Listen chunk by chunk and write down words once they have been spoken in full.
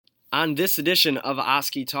On this edition of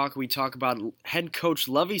Oskee Talk, we talk about head coach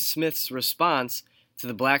Lovie Smith's response to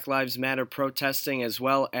the Black Lives Matter protesting, as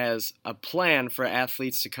well as a plan for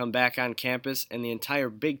athletes to come back on campus and the entire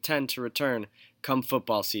Big Ten to return come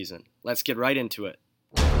football season. Let's get right into it.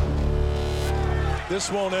 This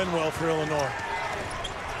won't end well for Illinois.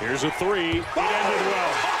 Here's a three. It ended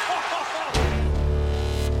well.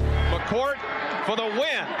 McCourt for the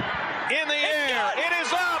win. In the air. It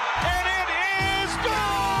is up. And it is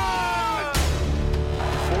gone!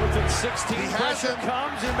 4th and 16. Pressure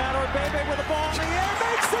comes. Emmanuel Bebe with the ball in the air.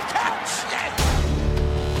 Makes the catch. Yes.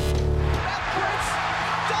 That Prince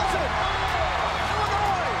does it.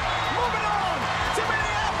 Illinois moving on to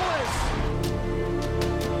Minneapolis.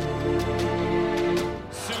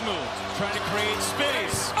 Sumu trying to create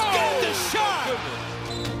space. Got the shot.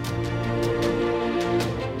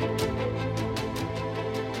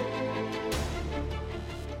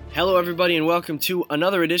 Hello, everybody, and welcome to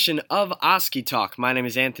another edition of Oskee Talk. My name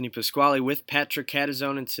is Anthony Pasquale with Patrick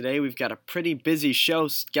Catazone, and today we've got a pretty busy show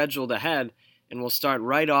scheduled ahead, and we'll start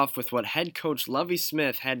right off with what head coach Lovie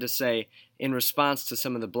Smith had to say in response to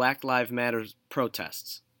some of the Black Lives Matter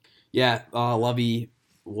protests. Yeah, Lovie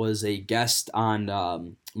was a guest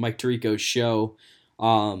on Mike Tirico's show,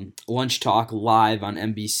 Lunch Talk, live on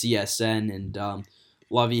NBCSN, and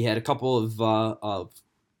Lovie had a couple of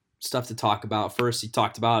stuff to talk about. First, he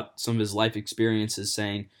talked about some of his life experiences,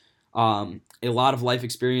 saying, a lot of life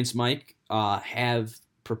experience, Mike, have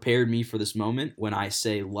prepared me for this moment. When I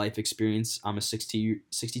say life experience, I'm a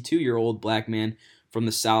 62-year-old black man from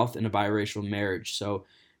the South in a biracial marriage. So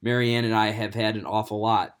Marianne and I have had an awful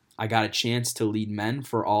lot. I got a chance to lead men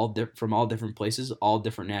from all different places, all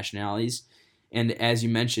different nationalities. And as you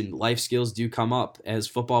mentioned, life skills do come up. As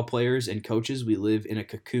football players and coaches, we live in a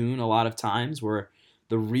cocoon a lot of times where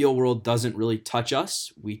the real world doesn't really touch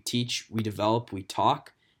us. We teach, we develop, we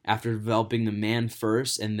talk after developing the man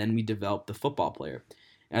first, and then we develop the football player.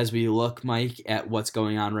 As we look, Mike, at what's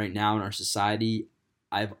going on right now in our society,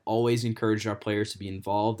 I've always encouraged our players to be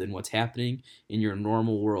involved in what's happening in your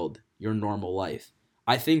normal world, your normal life.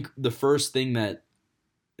 I think the first thing that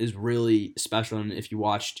is really special, and if you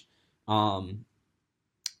watched the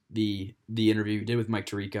interview we did with Mike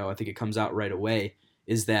Tirico, I think it comes out right away,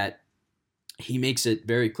 is that he makes it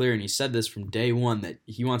very clear, and he said this from day one, that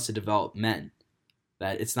he wants to develop men,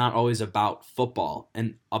 that it's not always about football.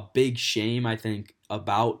 And a big shame, I think,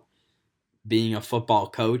 about being a football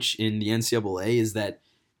coach in the NCAA is that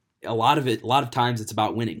a lot of times it's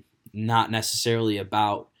about winning, not necessarily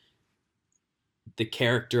about the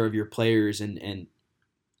character of your players and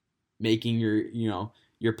making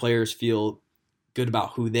your players feel good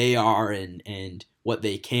about who they are and what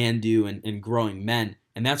they can do and growing men.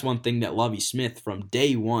 And that's one thing that Lovie Smith from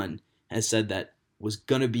day one has said that was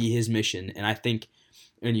going to be his mission. And I think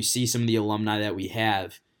when you see some of the alumni that we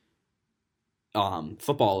have,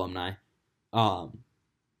 football alumni,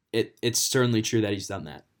 it's certainly true that he's done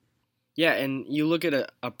that. Yeah, and you look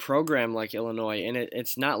at a program like Illinois, and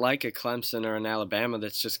it's not like a Clemson or an Alabama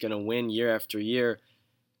that's just going to win year after year.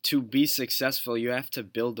 To be successful, you have to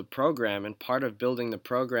build the program, and part of building the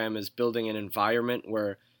program is building an environment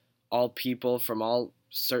where all people from all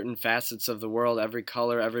certain facets of the world, every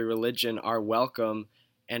color, every religion, are welcome,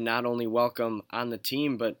 and not only welcome on the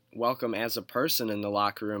team, but welcome as a person in the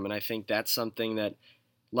locker room. And I think that's something that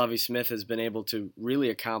Lovie Smith has been able to really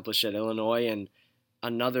accomplish at Illinois. And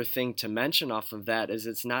another thing to mention off of that is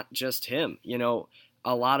it's not just him. You know,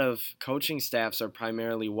 a lot of coaching staffs are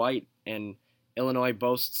primarily white, and Illinois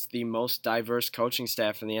boasts the most diverse coaching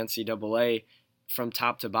staff in the NCAA from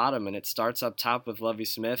top to bottom, and it starts up top with Lovie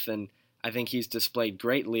Smith, and I think he's displayed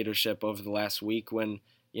great leadership over the last week when,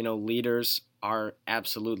 leaders are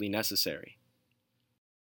absolutely necessary.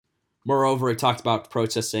 Moreover, I talked about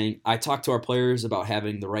protesting. I talked to our players about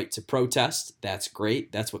having the right to protest. That's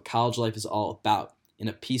great. That's what college life is all about, in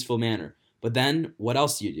a peaceful manner. But then what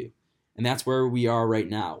else do you do? And that's where we are right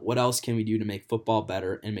now. What else can we do to make football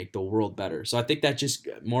better and make the world better? So I think that just,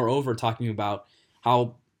 moreover, talking about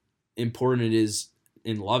how important it is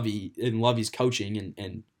in Lovie's coaching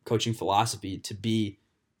and coaching philosophy to be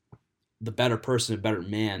the better person, a better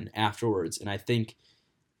man afterwards. And I think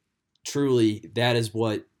truly that is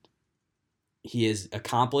what he has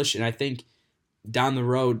accomplished. And I think down the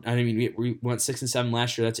road, we went 6-7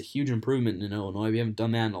 last year. That's a huge improvement in Illinois. We haven't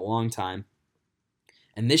done that in a long time.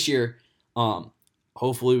 And this year,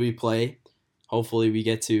 hopefully we play. Hopefully we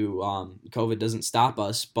get to COVID doesn't stop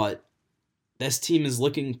us. But this team is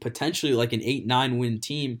looking potentially like an 8-9 win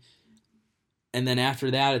team. And then after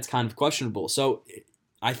that, it's kind of questionable. So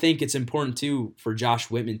I think it's important, too, for Josh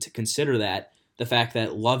Whitman to consider that, the fact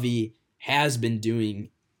that Lovie has been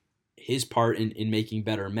doing his part in making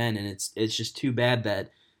better men. And it's just too bad that,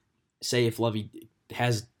 say, if Lovie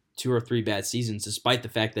has 2 or 3 bad seasons, despite the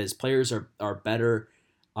fact that his players are better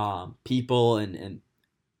people and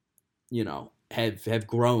have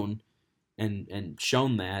grown and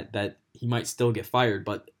shown that he might still get fired,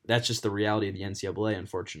 but that's just the reality of the NCAA,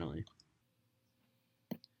 unfortunately.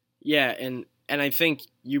 Yeah, and I think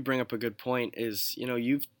you bring up a good point is,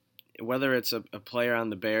 whether it's a player on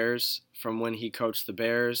the Bears from when he coached the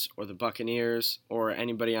Bears or the Buccaneers or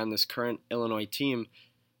anybody on this current Illinois team,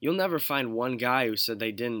 you'll never find one guy who said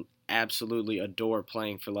they didn't absolutely adore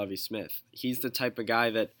playing for Lovie Smith. He's the type of guy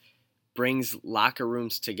that brings locker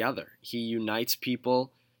rooms together. He unites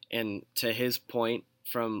people, and to his point,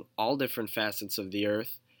 from all different facets of the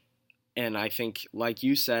earth. And I think, like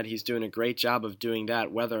you said, he's doing a great job of doing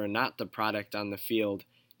that, whether or not the product on the field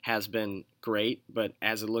has been great. But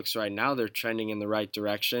as it looks right now, they're trending in the right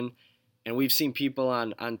direction. And we've seen people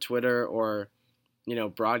on Twitter or,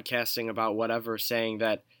 broadcasting about whatever, saying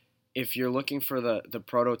that if you're looking for the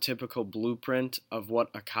prototypical blueprint of what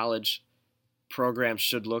a college program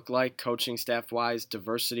should look like, coaching staff-wise,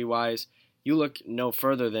 diversity-wise, you look no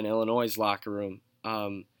further than Illinois' locker room.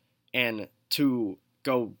 And to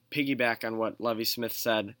go piggyback on what Lovie Smith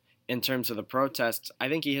said in terms of the protests, I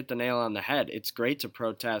think he hit the nail on the head. It's great to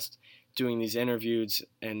protest, doing these interviews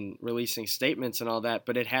and releasing statements and all that,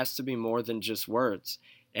 but it has to be more than just words.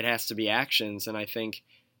 It has to be actions, and I think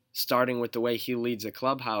starting with the way he leads a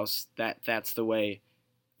clubhouse, that's the way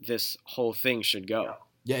this whole thing should go.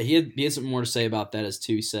 Yeah, he has some more to say about that as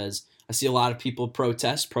too. He says, I see a lot of people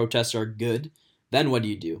protest. Protests are good. Then what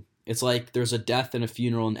do? It's like there's a death and a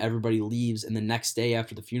funeral and everybody leaves, and the next day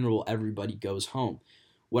after the funeral, everybody goes home.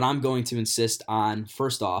 What I'm going to insist on,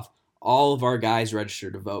 first off, all of our guys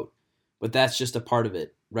register to vote. But that's just a part of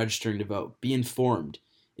it, registering to vote. Be informed.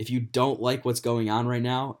 If you don't like what's going on right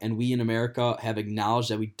now, and we in America have acknowledged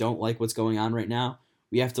that we don't like what's going on right now,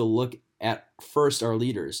 we have to look at first our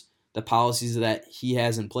leaders, the policies that he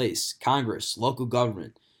has in place, Congress, local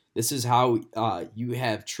government. This is how you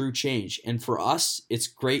have true change. And for us, it's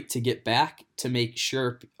great to get back to make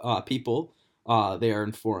sure people they are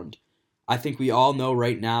informed. I think we all know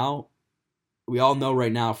right now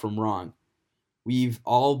from wrong. We've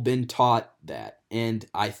all been taught that. And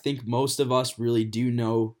I think most of us really do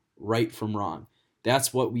know right from wrong.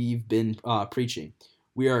 That's what we've been preaching.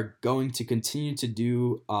 We are going to continue to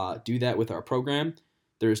do that with our program.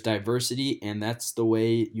 There's diversity, and that's the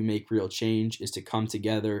way you make real change, is to come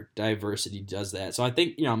together. Diversity does that. So I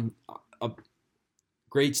think, a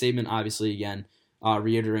great statement, obviously, again,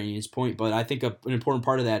 reiterating his point, but I think an important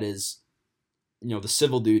part of that is, the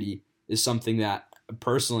civil duty is something that,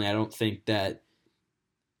 personally, I don't think that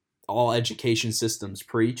all education systems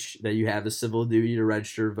preach, that you have the civil duty to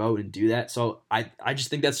register, vote, and do that. So I just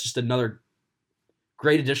think that's just another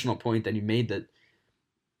great additional point that you made, that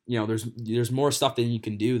there's more stuff that you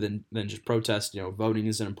can do than just protest. Voting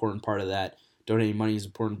is an important part of that. Donating money is an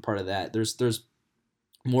important part of that. There's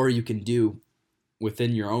more you can do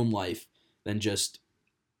within your own life than just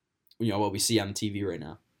what we see on TV right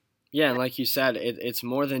now. Yeah, and like you said, it's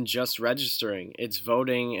more than just registering. It's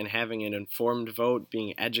voting and having an informed vote,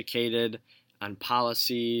 being educated on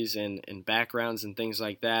policies and backgrounds and things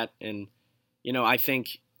like that. And, I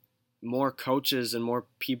think more coaches and more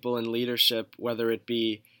people in leadership, whether it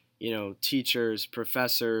be, teachers,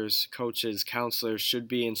 professors, coaches, counselors, should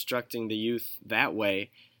be instructing the youth that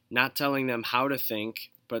way, not telling them how to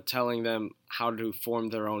think, but telling them how to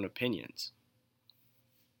form their own opinions.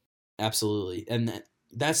 Absolutely. And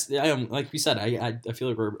that's, like we said, I feel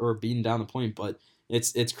like we're beating down the point, but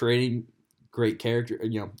it's creating great character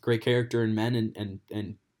in men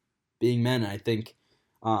and being men. And I think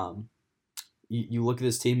you look at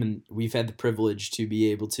this team, and we've had the privilege to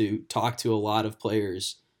be able to talk to a lot of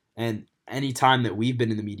players, and any time that we've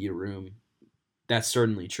been in the media room, that's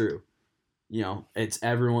certainly true. It's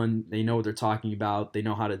everyone, they know what they're talking about. They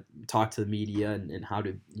know how to talk to the media and how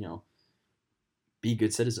to, be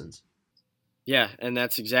good citizens. Yeah, and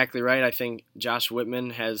that's exactly right. I think Josh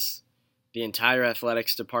Whitman has the entire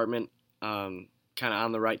athletics department kind of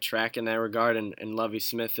on the right track in that regard, and Lovie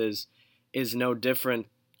Smith is no different.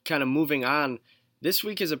 Kind of moving on, this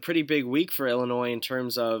week is a pretty big week for Illinois in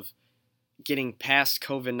terms of getting past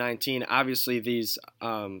COVID-19. Obviously, these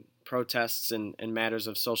protests and matters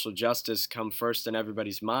of social justice come first in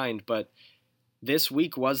everybody's mind, but this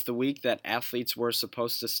week was the week that athletes were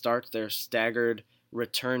supposed to start their staggered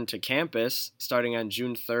return to campus starting on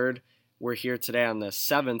June 3rd. We're here today on the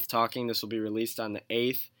 7th talking. This will be released on the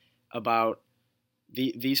 8th about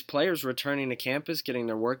these players returning to campus, getting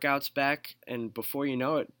their workouts back, and before you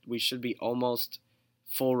know it, we should be almost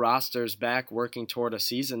full rosters back working toward a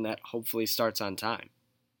season that hopefully starts on time.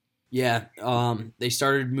 Yeah, they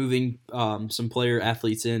started moving some player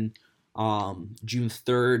athletes in June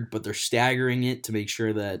 3rd, but they're staggering it to make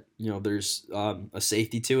sure that there's a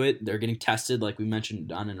safety to it. They're getting tested, like we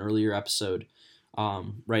mentioned on an earlier episode,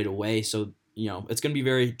 right away. So it's going to be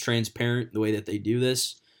very transparent the way that they do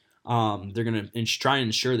this. They're going to try and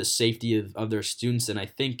ensure the safety of their students, and I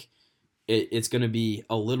think it's going to be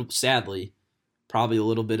a little, sadly, probably a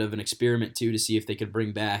little bit of an experiment too to see if they could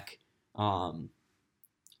bring back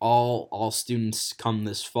all students come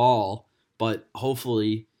this fall, but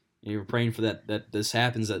hopefully we're praying for that this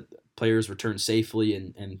happens, that players return safely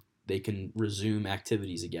and they can resume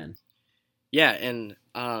activities again. Yeah, and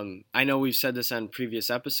I know we've said this on previous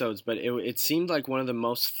episodes, but it seemed like one of the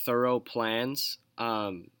most thorough plans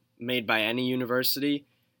made by any university,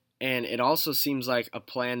 and it also seems like a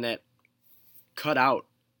plan that cut out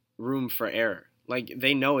room for error. Like,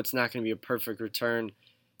 they know it's not going to be a perfect return.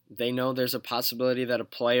 They know there's a possibility that a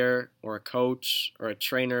player or a coach or a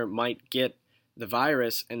trainer might get the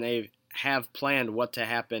virus, and they have planned what to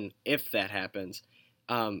happen if that happens.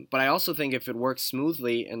 But I also think if it works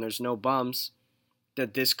smoothly and there's no bumps,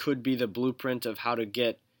 that this could be the blueprint of how to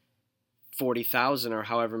get 40,000 or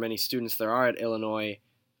however many students there are at Illinois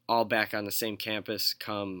all back on the same campus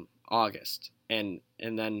come August. And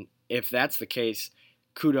then if that's the case,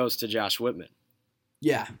 kudos to Josh Whitman.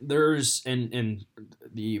 Yeah, there's and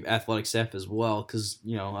the athletic staff as well, because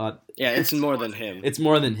it's more than him. It's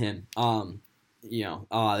more than him.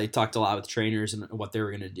 They talked a lot with trainers and what they were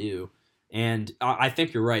going to do, and I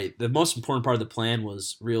think you're right. The most important part of the plan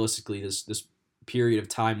was realistically this period of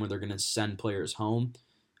time where they're going to send players home,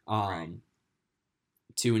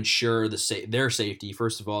 to ensure their safety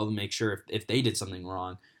first of all, to make sure if they did something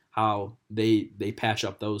wrong, how they patch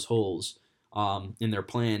up those holes in their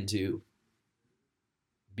plan to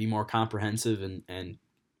be more comprehensive and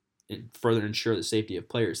further ensure the safety of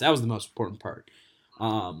players. That was the most important part.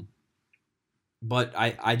 But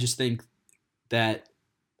I just think that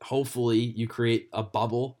hopefully you create a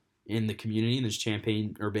bubble in the community, in this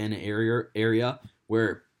Champaign-Urbana area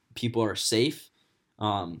where people are safe,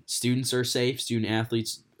 students are safe, student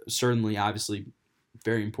athletes certainly, obviously,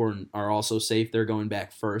 very important, are also safe. They're going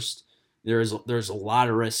back first. There's a lot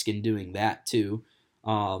of risk in doing that too.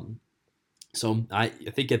 So I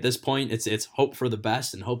think at this point it's hope for the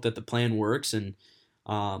best and hope that the plan works, and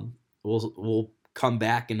we'll come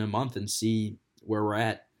back in a month and see where we're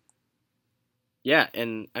at. Yeah,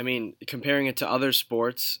 and I mean, comparing it to other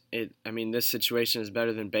sports, this situation is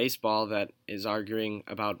better than baseball that is arguing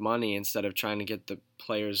about money instead of trying to get the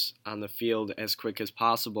players on the field as quick as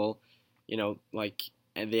possible. Like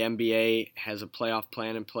the NBA has a playoff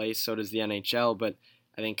plan in place, so does the NHL, but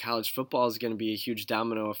I think college football is going to be a huge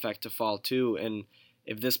domino effect to fall too. And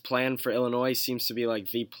if this plan for Illinois seems to be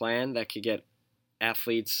like the plan that could get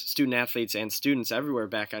student athletes and students everywhere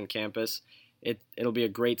back on campus, it'll be a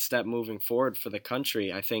great step moving forward for the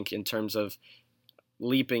country, I think, in terms of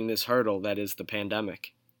leaping this hurdle that is the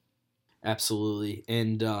pandemic. Absolutely.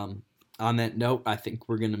 And on that note, I think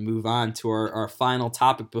we're going to move on to our final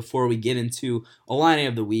topic before we get into Illini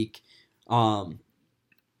of the Week.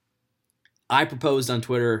 I proposed on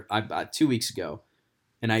Twitter 2 weeks ago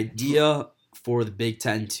an idea for the Big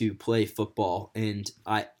Ten to play football, and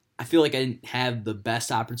I feel like I didn't have the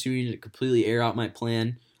best opportunity to completely air out my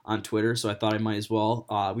plan on Twitter, so I thought we might as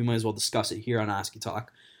well discuss it here on Oskee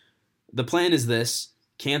Talk. The plan is this: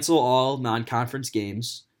 cancel all non-conference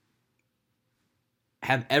games,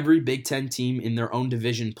 have every Big Ten team in their own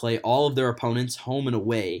division play all of their opponents home and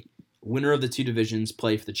away, winner of the two divisions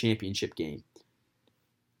play for the championship game.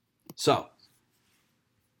 So,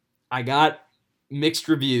 I got mixed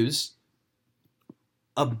reviews.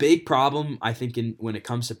 A big problem, I think, when it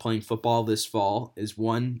comes to playing football this fall is,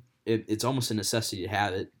 one, it's almost a necessity to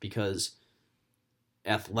have it because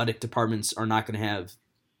athletic departments are not going to have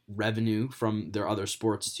revenue from their other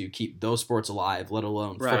sports to keep those sports alive, let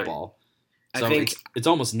alone football. So I think it's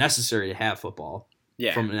almost necessary to have football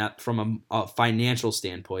from a financial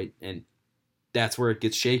standpoint, and that's where it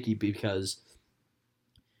gets shaky because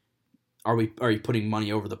are you putting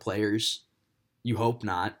money over the players? You hope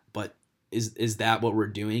not, but is that what we're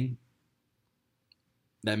doing?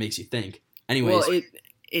 That makes you think. Anyways, well,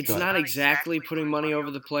 it's not exactly putting money over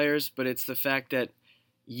the players, but it's the fact that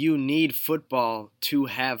you need football to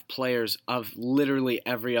have players of literally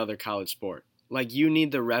every other college sport. Like, you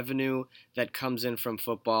need the revenue that comes in from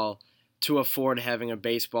football to afford having a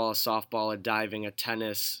baseball, a softball, a diving, a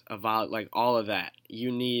tennis, a volley, like all of that.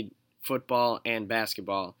 You need football and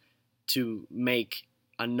basketball to make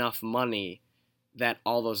enough money that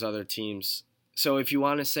all those other teams So if you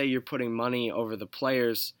want to say you're putting money over the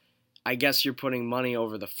players, I guess you're putting money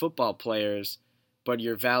over the football players, but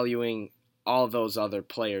you're valuing all those other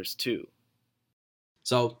players too.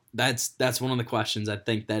 So that's one of the questions I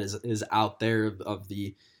think that is out there of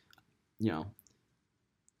the,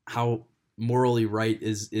 how morally right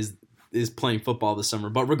is playing football this summer.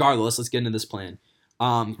 But regardless, let's get into this plan.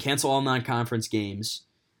 Cancel all non-conference games.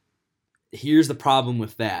 Here's the problem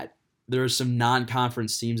with that. There are some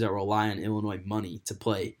non-conference teams that rely on Illinois money to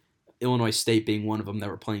play. Illinois State being one of them that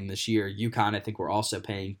were playing this year. UConn, I think, we're also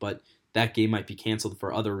paying, but that game might be canceled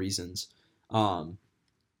for other reasons. I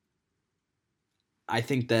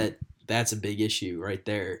think that's a big issue right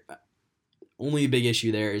there. Only big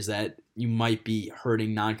issue there is that you might be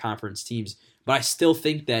hurting non-conference teams, but I still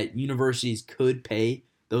think that universities could pay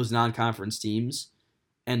those non-conference teams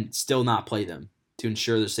and still not play them to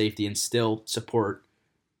ensure their safety and still support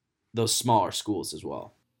those smaller schools as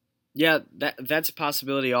well. Yeah, that's a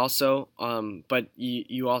possibility also, but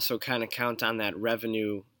you also kind of count on that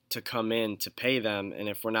revenue to come in to pay them, and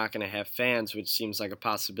if we're not going to have fans, which seems like a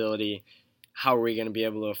possibility, how are we going to be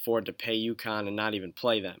able to afford to pay UConn and not even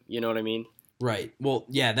play them? You know what I mean? Right. Well,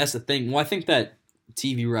 yeah, that's the thing. Well, I think that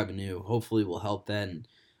TV revenue hopefully will help then.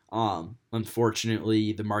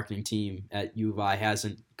 Unfortunately, the marketing team at U of I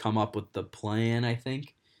hasn't come up with the plan, I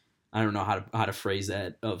think. I don't know how to phrase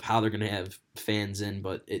that, of how they're going to have fans in,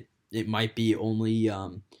 but it might be only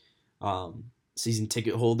season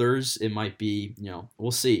ticket holders. It might be,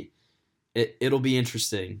 we'll see. It'll be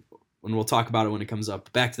interesting, and we'll talk about it when it comes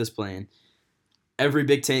up. Back to this plan. Every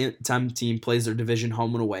Big Ten team plays their division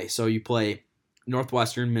home and away. So you play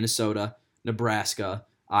Northwestern, Minnesota, Nebraska,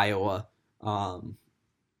 Iowa.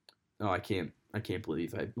 I can't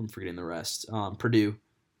believe I'm forgetting the rest. Purdue,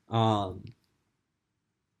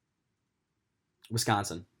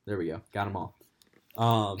 Wisconsin. There we go. Got them all.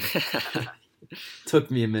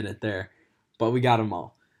 Took me a minute there, but we got them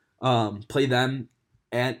all. Play them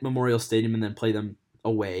at Memorial Stadium and then play them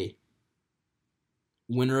away.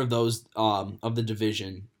 Winner of those of the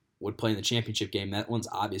division would play in the championship game. That one's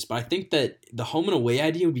obvious, but I think that the home and away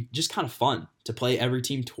idea would be just kind of fun to play every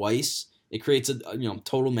team twice. It creates a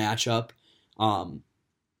total matchup,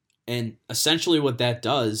 and essentially what that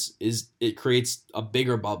does is it creates a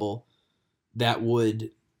bigger bubble that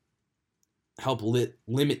would help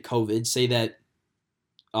limit COVID. Say that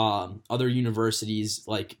other universities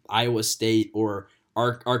like Iowa State or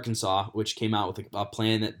Arkansas, which came out with a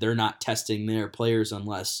plan that they're not testing their players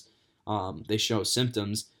unless they show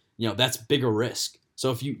symptoms, that's bigger risk.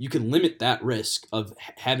 So if you can limit that risk of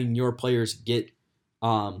having your players get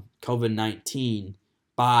COVID-19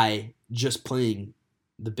 by just playing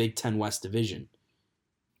the Big Ten West Division.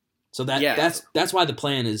 So that's why the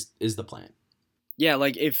plan is the plan. Yeah,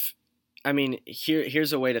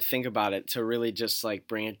 here's a way to think about it, to really just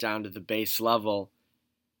bring it down to the base level.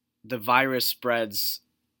 The virus spreads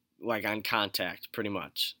on contact pretty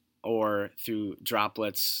much, or through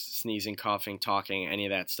droplets, sneezing, coughing, talking, any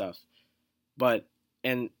of that stuff.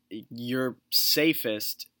 And you're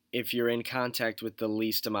safest if you're in contact with the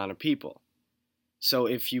least amount of people. So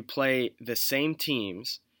if you play the same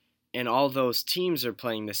teams and all those teams are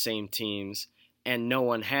playing the same teams and no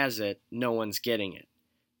one has it, no one's getting it.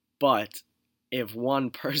 But if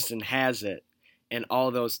one person has it and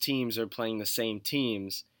all those teams are playing the same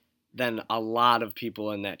teams, then a lot of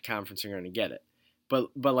people in that conference are going to get it. But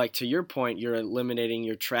to your point, you're eliminating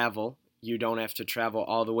your travel. You don't have to travel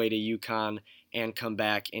all the way to UConn and come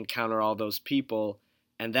back, encounter all those people,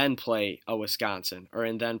 and then play a Wisconsin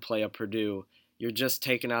and then play a Purdue. You're just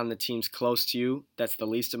taking on the teams close to you. That's the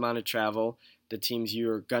least amount of travel, the teams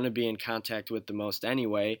you're going to be in contact with the most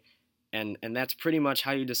anyway. And that's pretty much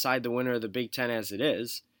how you decide the winner of the Big Ten as it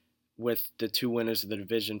is, with the two winners of the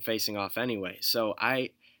division facing off anyway. So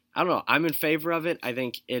I don't know. I'm in favor of it. I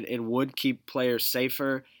think it would keep players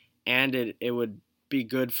safer, and it would be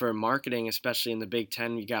good for marketing, especially in the Big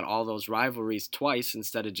Ten. You got all those rivalries twice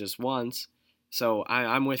instead of just once. So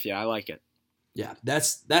I'm with you. I like it. Yeah,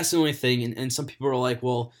 that's the only thing. And some people are like,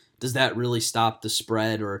 well, does that really stop the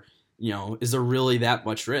spread, or is there really that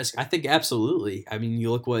much risk? I think absolutely. I mean,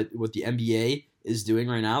 you look what the NBA is doing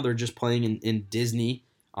right now. They're just playing in Disney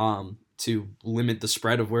to limit the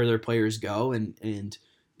spread of where their players go and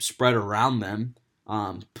spread around them.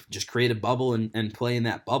 Just create a bubble and play in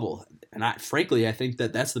that bubble. And frankly, I think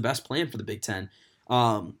that's the best plan for the Big Ten.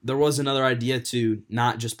 There was another idea to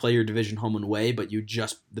not just play your division home and away, but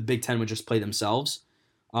the Big Ten would just play themselves.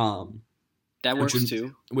 That works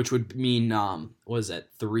too. Which would mean, what is that,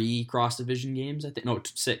 3 cross-division games? I think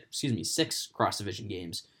 6 cross-division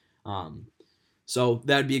games. So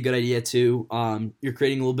that'd be a good idea too. You're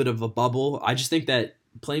creating a little bit of a bubble. I just think that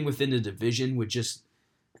playing within the division would just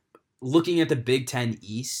looking at the Big Ten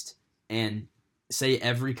East and say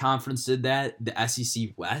every conference did that, the SEC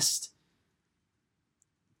West,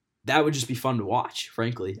 that would just be fun to watch.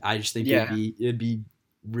 Frankly, I just think it'd be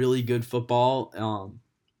really good football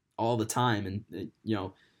all the time, and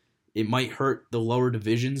it might hurt the lower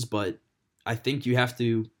divisions, but I think you have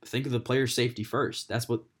to think of the player safety first. That's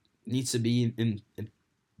what needs to be in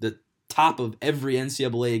the top of every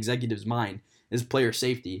NCAA executive's mind is player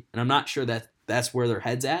safety, and I'm not sure that that's where their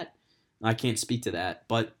head's at. I can't speak to that,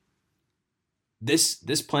 but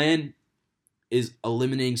this plan is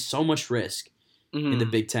eliminating so much risk in the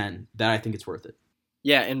Big Ten that I think it's worth it.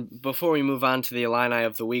 Yeah, and before we move on to the Illini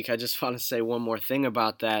of the week, I just want to say one more thing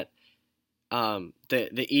about that.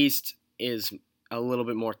 The East is a little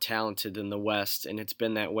bit more talented than the West, and it's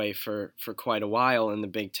been that way for quite a while in the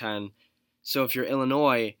Big Ten. So if you're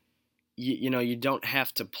Illinois, you don't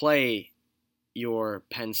have to play your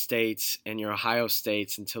Penn States and your Ohio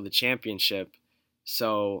States until the championship.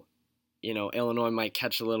 So, Illinois might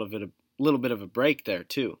catch a little bit of a break there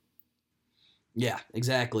too. Yeah,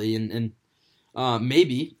 exactly, and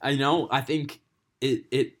maybe I think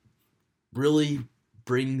it really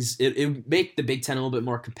brings it make the Big Ten a little bit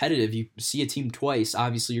more competitive. You see a team twice,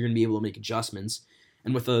 obviously you're going to be able to make adjustments,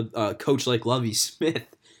 and with a coach like Lovie Smith,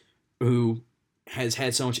 who has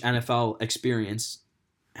had so much NFL experience,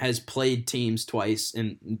 has played teams twice,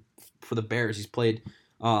 and for the Bears, he's played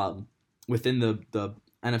within the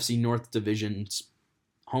NFC North divisions,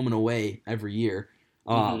 home and away every year.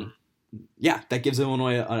 Yeah, that gives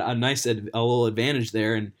Illinois a little advantage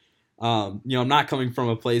there. And, I'm not coming from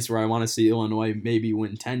a place where I want to see Illinois maybe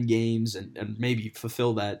win 10 games and maybe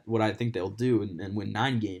fulfill what I think they'll do and win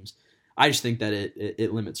 9 games. I just think that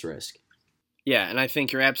it limits risk. Yeah, and I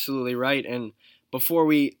think you're absolutely right. And before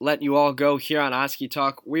we let you all go here on Oskee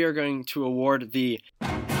Talk, we are going to award the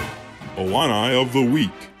Illini of the Week.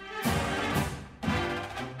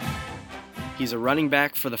 He's a running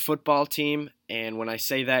back for the football team, and when I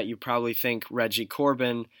say that, you probably think Reggie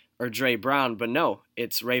Corbin or Dre Brown, but no,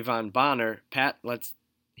 it's Rayvon Bonner. Pat, let's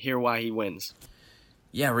hear why he wins.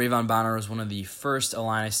 Yeah, Rayvon Bonner was one of the first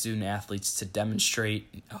Illini student athletes to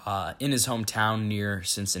demonstrate in his hometown near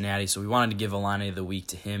Cincinnati, so we wanted to give Illini of the Week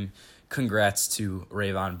to him. Congrats to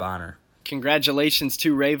Rayvon Bonner. Congratulations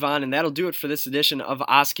to Rayvon, and that'll do it for this edition of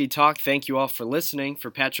Oskee Talk. Thank you all for listening.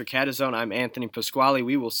 For Patrick Catazone, I'm Anthony Pasquale.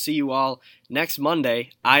 We will see you all next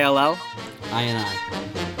Monday. ILL.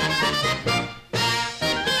 I.